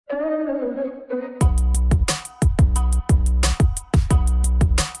Hello,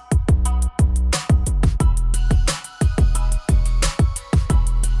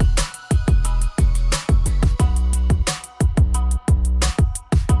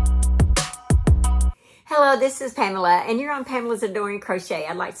 this is Pamela, and you're on Pamela's Adoring Crochet.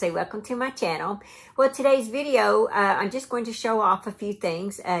 I'd like to say welcome to my channel. Well, today's video, I'm just going to show off a few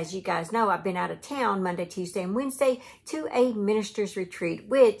things. As you guys know, I've been out of town Monday, Tuesday, and Wednesday to a minister's retreat,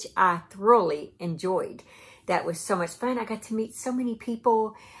 which I thoroughly enjoyed. That was so much fun. I got to meet so many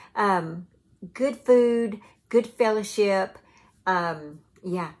people, good food, good fellowship.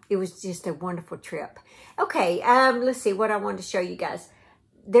 Yeah, it was just a wonderful trip. Okay, let's see what I wanted to show you guys.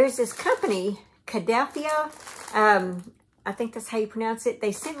 There's this company, Cadelphia, I think that's how you pronounce it.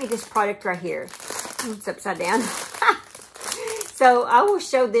 They sent me this product right here. It's upside down. So I will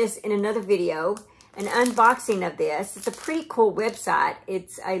show this in another video, an unboxing of this. It's a pretty cool website.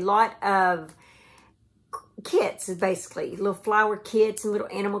 It's a lot of kits, basically, little flower kits and little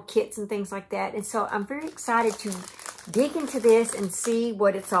animal kits and things like that. And so I'm very excited to dig into this and see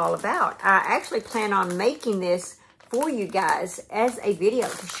what it's all about. I actually plan on making this for you guys as a video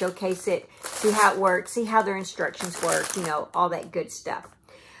to showcase it, see how it works, see how their instructions work, you know, all that good stuff.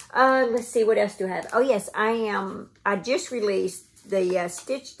 Let's see, what else do I have? Oh yes, I just released the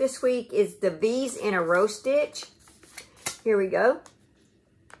stitch this week is the V's in a row stitch. Here we go.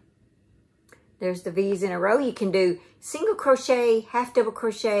 There's the V's in a row. You can do single crochet, half double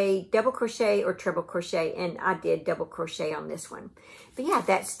crochet, double crochet, or treble crochet. And I did double crochet on this one. But yeah,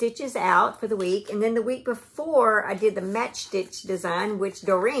 that stitches out for the week. And then the week before, I did the match stitch design, which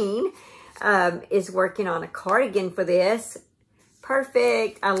Doreen is working on a cardigan for this.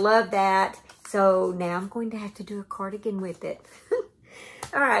 Perfect. I love that. So now I'm going to have to do a cardigan with it.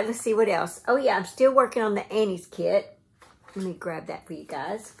 All right, let's see what else. Oh yeah, I'm still working on the Annie's kit. Let me grab that for you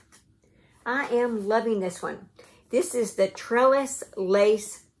guys. I am loving this one. This is the Trellis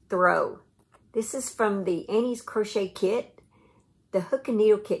Lace Throw. This is from the Annie's Crochet Kit, the Hook and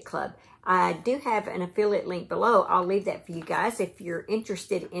Needle Kit Club. I do have an affiliate link below. I'll leave that for you guys if you're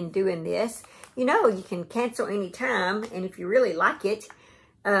interested in doing this. You know, you can cancel anytime, and if you really like it,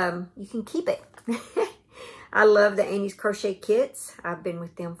 you can keep it. I love the Annie's Crochet Kits. I've been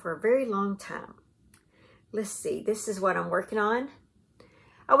with them for a very long time. Let's see, this is what I'm working on.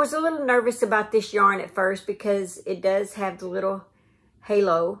 I was a little nervous about this yarn at first because it does have the little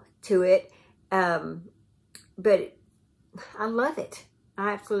halo to it, but I love it.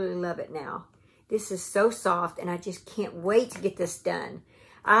 I absolutely love it now. This is so soft, and I just can't wait to get this done.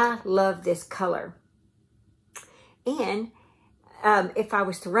 I love this color. And if I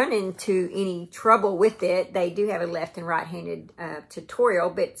was to run into any trouble with it, they do have a left and right-handed tutorial,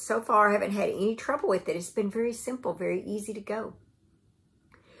 but so far I haven't had any trouble with it. It's been very simple, very easy to go.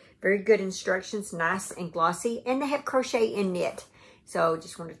 Very good instructions, nice and glossy, and they have crochet and knit. So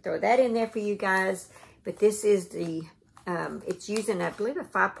just wanted to throw that in there for you guys. But this is the, it's using, I believe, a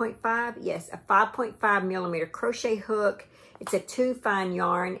 5.5, yes, a 5.5 millimeter crochet hook. It's a 2 fine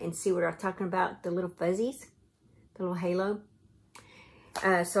yarn, and see what I'm talking about, the little fuzzies, the little halo.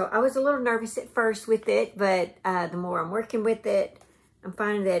 So I was a little nervous at first with it, but the more I'm working with it, I'm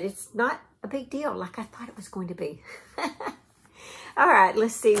finding that it's not a big deal like I thought it was going to be. All right,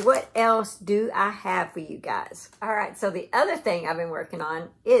 let's see, what else do I have for you guys? All right, so the other thing I've been working on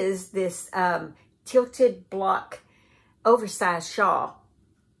is this tilted block oversized shawl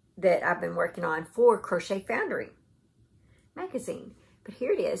that I've been working on for Crochet Foundry magazine. But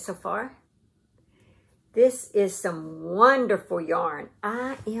here it is so far. This is some wonderful yarn.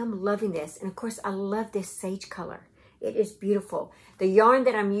 I am loving this. And of course, I love this sage color. It is beautiful. The yarn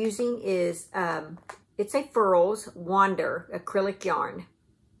that I'm using is, it's a Furls Wander acrylic yarn.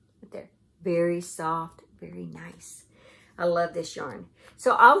 Right there. Very soft, very nice. I love this yarn.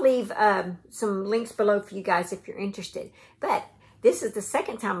 So I'll leave some links below for you guys if you're interested. But this is the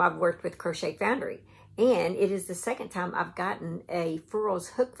second time I've worked with Crochet Foundry. And it is the second time I've gotten a Furls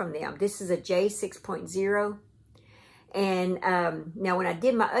hook from them. This is a J6.0. And now when I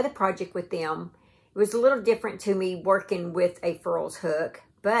did my other project with them, it was a little different to me working with a Furls hook.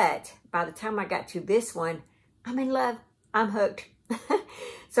 But by the time I got to this one, I'm in love. I'm hooked.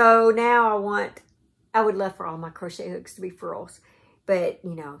 So now I would love for all my crochet hooks to be Furls. But,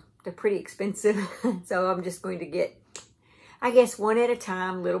 you know, they're pretty expensive. So I'm just going to get, I guess, one at a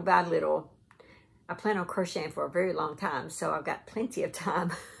time, little by little. I plan on crocheting for a very long time. So I've got plenty of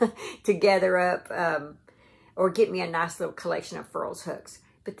time to gather up or get me a nice little collection of Furls hooks.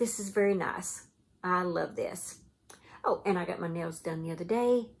 But this is very nice. I love this. Oh, and I got my nails done the other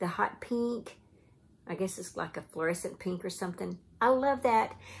day. The hot pink. I guess it's like a fluorescent pink or something. I love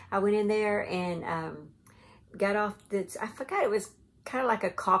that. I went in there and got off this, I forgot, it was kind of like a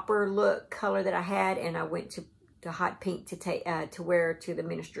copper look color that I had, and I went to the hot pink to take to wear to the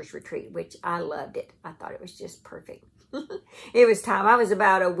minister's retreat, which I loved it. I thought it was just perfect. It was time. I was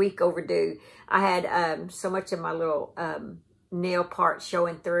about a week overdue. I had so much of my little nail part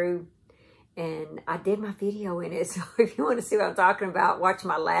showing through, and I did my video in it. So if you want to see what I'm talking about, watch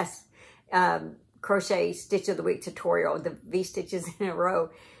my last crochet stitch of the week tutorial, the V stitches in a row.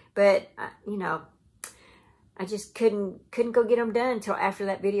 But you know, I just couldn't go get them done until after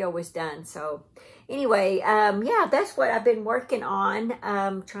that video was done. So anyway, yeah, that's what I've been working on.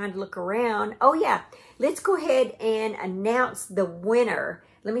 Trying to look around. Oh yeah, let's go ahead and announce the winner.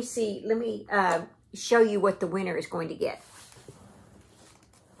 Let me see. Let me show you what the winner is going to get.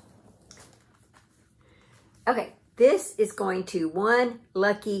 Okay, this is going to one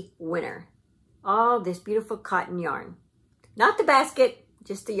lucky winner. All this beautiful cotton yarn. Not the basket,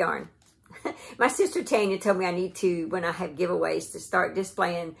 just the yarn. My sister Tanya told me I need to, when I have giveaways, to start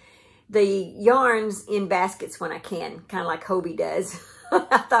displaying the yarns in baskets when I can, kind of like Hobie does.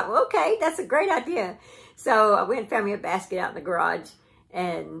 I thought, well, okay, that's a great idea. So I went and found me a basket out in the garage,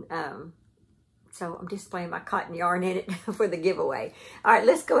 and so I'm displaying my cotton yarn in it for the giveaway. All right,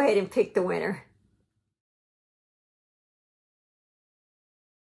 let's go ahead and pick the winner.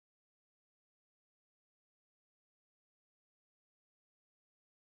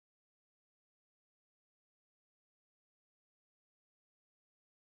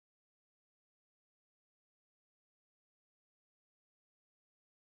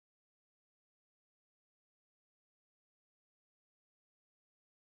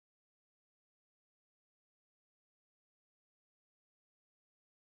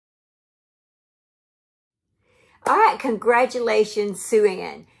 All right, congratulations, Sue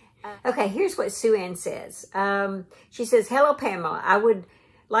Ann. Okay, here's what Sue Ann says. She says, hello, Pamela. I would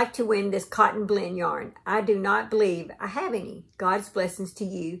like to win this cotton blend yarn. I do not believe I have any. God's blessings to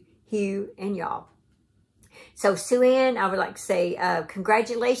you, Hugh, and y'all. So, Sue Ann, I would like to say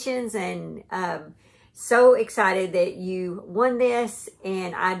congratulations, and so excited that you won this.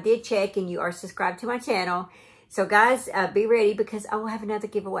 And I did check, and you are subscribed to my channel. So, guys, be ready, because I will have another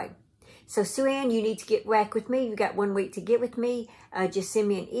giveaway. So, Sue Ann, you need to get back with me. You've got 1 week to get with me. Just send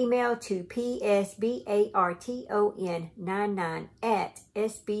me an email to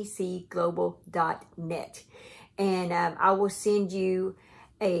psbarton99@sbcglobal.net. And I will send you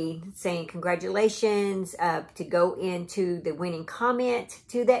a saying congratulations to go into the winning comment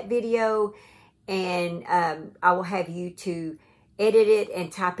to that video. And I will have you to edit it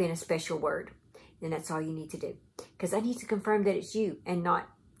and type in a special word. And that's all you need to do. Because I need to confirm that it's you and not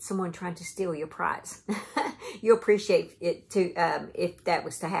someone trying to steal your prize. You'll appreciate it too if that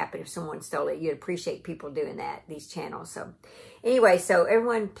was to happen. If someone stole it, you'd appreciate people doing that, these channels. So anyway, so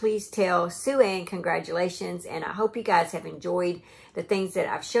everyone, please tell Sue Ann congratulations, and I hope you guys have enjoyed the things that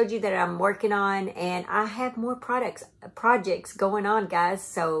I've showed you that I'm working on, and I have more projects going on, guys.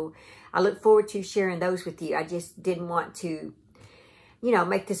 So I look forward to sharing those with you. I just didn't want to, you know,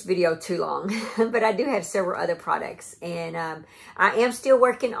 make this video too long, but I do have several other products, and I am still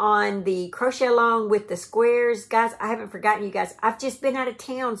working on the crochet along with the squares, guys. I haven't forgotten you guys. I've just been out of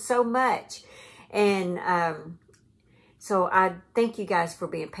town so much, and so I thank you guys for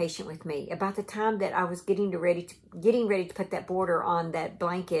being patient with me. About the time that I was getting ready to put that border on that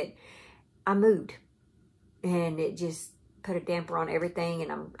blanket, I moved, and it just put a damper on everything,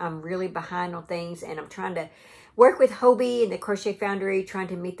 and I'm really behind on things, and I'm trying to work with Hobie and the Crochet Foundry, trying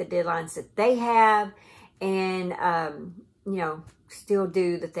to meet the deadlines that they have, and you know, still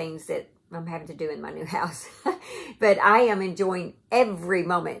do the things that I'm having to do in my new house. But I am enjoying every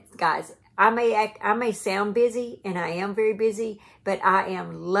moment, guys. I may sound busy, and I am very busy, but I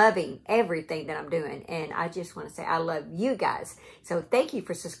am loving everything that I'm doing. And I just want to say I love you guys. So thank you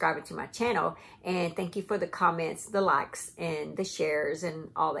for subscribing to my channel, and thank you for the comments, the likes, and the shares,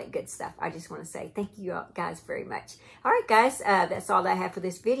 and all that good stuff. I just want to say thank you guys very much. All right, guys, that's all that I have for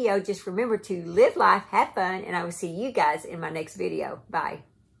this video. Just remember to live life, have fun, and I will see you guys in my next video. Bye.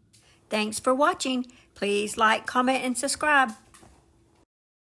 Thanks for watching. Please like, comment, and subscribe.